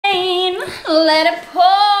let it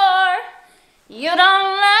pour. You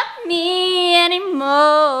don't love me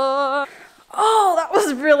anymore. Oh, that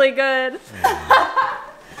was really good.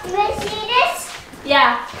 You want to see this?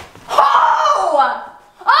 Yeah. Oh!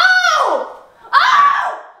 Oh!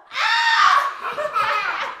 Oh! Ah!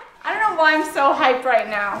 I don't know why I'm so hyped right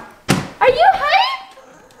now. Are you hyped?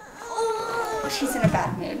 Oh, she's in a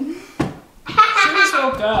bad mood. She just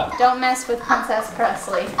woke up. Don't mess with Princess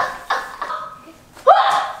Presley.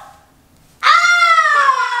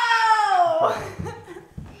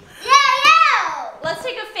 Let's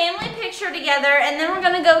take a family picture together and then we're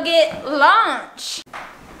gonna go get lunch.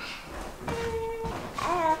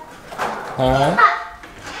 Huh?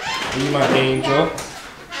 Are you my angel?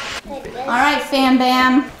 Alright, fam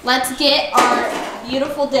bam. Let's get our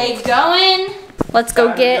beautiful day going. Let's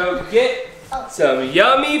go get Some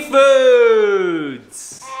yummy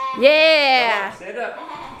foods. yeah. Stand up.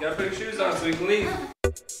 You gotta put your shoes on so we can leave.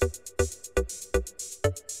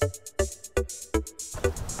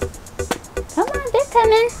 Come on, they're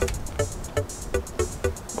coming.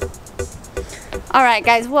 Alright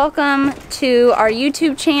guys, welcome to our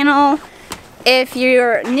YouTube channel. If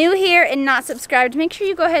you're new here and not subscribed, make sure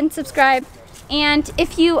you go ahead and subscribe. And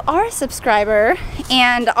if you are a subscriber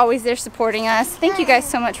and always there supporting us, thank you guys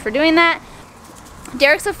so much for doing that.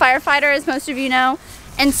 Derek's a firefighter, as most of you know,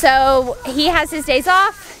 and so he has his days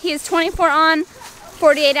off. He is 24 on,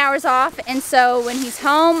 48 hours off, and so when he's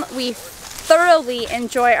home, we thoroughly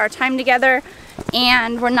enjoy our time together,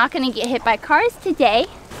 and we're not going to get hit by cars today.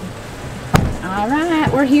 All right,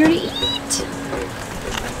 we're here to eat.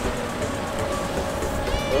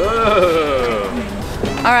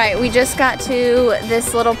 All right, we just got to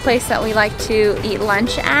this little place that we like to eat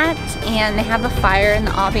lunch at, and they have a fire and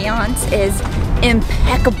the ambiance is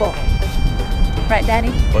impeccable. Right, Daddy?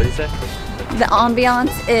 What did you say? The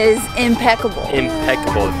ambiance is impeccable.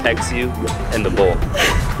 Impeccable. It pegs you in the bowl.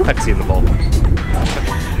 Pegs you in the bowl.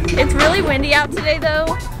 It's really windy out today though.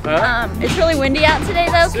 Huh? It's really windy out today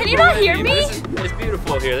though. Can you not hear me? It's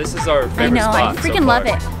beautiful here. This is our favorite I know, spot I freaking love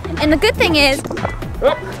it. And the good thing is,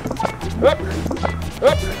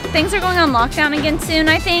 things are going on lockdown again soon,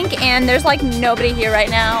 I think, and there's like nobody here right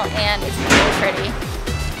now, and it's really pretty.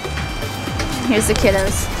 Here's the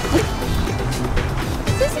kiddos.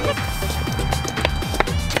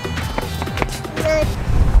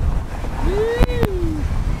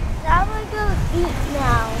 I'm gonna go eat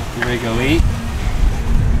now. You ready to go eat?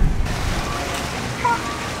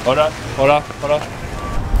 Hold up, hold up, hold up.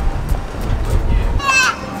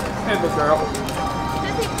 Hey, good girl.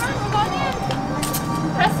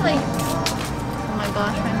 Presley. Oh my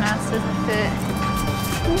gosh, my mask doesn't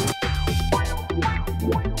fit.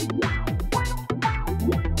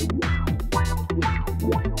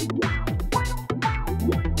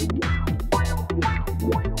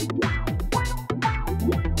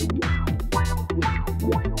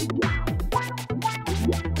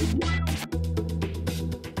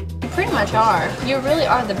 You pretty much are. You really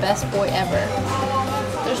are the best boy ever.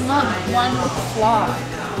 There's not one flaw.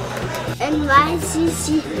 And my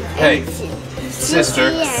sissy. Hey,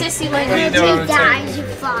 sister. Sissy like What are you She doing? dies of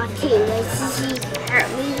flaw too. My sissy hurt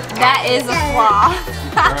me. that is a flaw.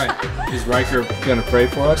 All right. Is Riker gonna pray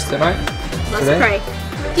for us tonight? Let's Today?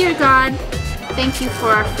 pray. Dear God, thank you for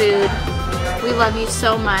our food. We love you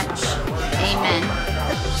so much. Amen.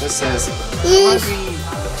 This says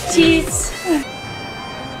Cheese.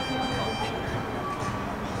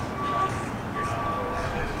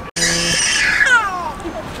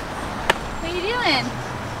 What are you doing?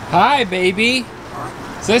 hi, baby.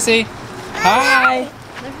 Sissy. Hi.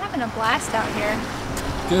 They're having a blast out here.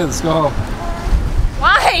 Good. Let's go home.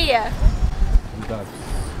 Why? I'm done.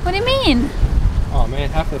 What do you mean? Oh man,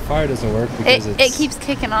 half of the fire doesn't work because It keeps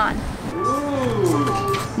kicking on.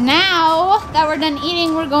 Now that we're done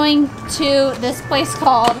eating, we're going to this place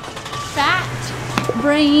called Fat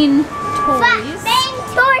Brain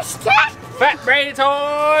Toys. Fat Brain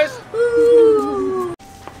Toys.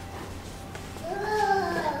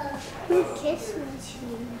 Kiss my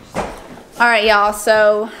shoes. All right, y'all.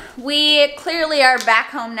 So we clearly are back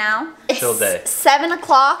home now. It's Chill day. 7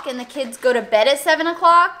 o'clock, and the kids go to bed at 7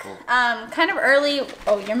 o'clock. Kind of early.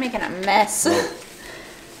 Oh, you're making a mess.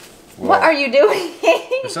 What are you doing?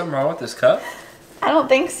 There's something wrong with this cup? I don't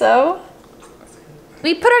think so.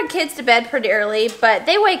 We put our kids to bed pretty early, but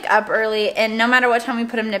they wake up early, and no matter what time we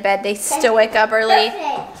put them to bed, they still wake up early.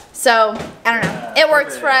 So, I don't know. It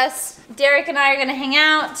works for us. Derek and I are going to hang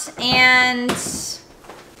out, and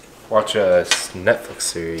Watch a Netflix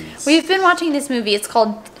series. we've been watching this movie. It's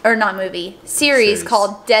called, or not movie, series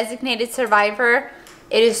called Designated Survivor.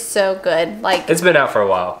 It is so good. Like, It's been out for a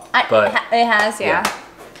while, but it has, yeah.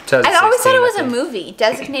 I always thought it was a 2016, I think. movie,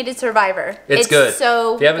 Designated Survivor. It's good.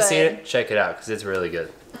 So if you haven't good. seen it, check it out because it's really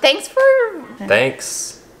good. Thanks for.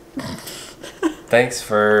 Thanks. Thanks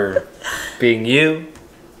for being you,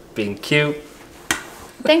 being cute.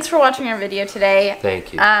 Thanks for watching our video today.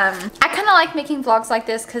 Thank you. I kind of like making vlogs like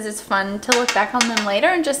this because it's fun to look back on them later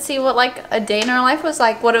and just see what like a day in our life was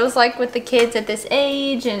like, what it was like with the kids at this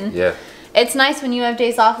age, and Yeah. it's nice when you have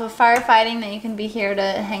days off of firefighting that you can be here to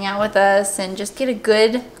hang out with us and just get a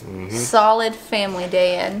good, solid family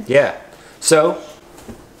day in. Yeah. So,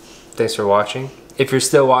 thanks for watching. If you're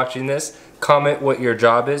still watching this, comment what your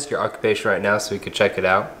job is, your occupation right now, so we could check it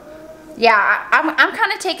out. Yeah, I'm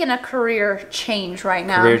kind of taking a career change right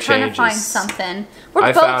now. Career I'm trying to find changes. something. We're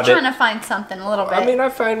I both found trying it. to find something a little bit. I mean, I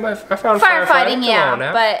found firefighting, firefighting. yeah, Come on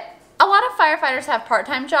now. but a lot of firefighters have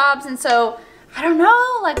part-time jobs, and so I don't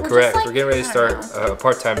know. Like we're Correct. just like We're getting ready to I don't start know. a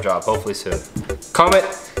part-time job, hopefully soon. Comment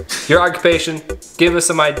your occupation. Give us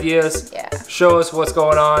some ideas. Yeah. Show us what's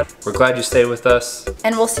going on. We're glad you stayed with us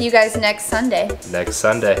And we'll see you guys next Sunday. next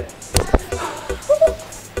Sunday.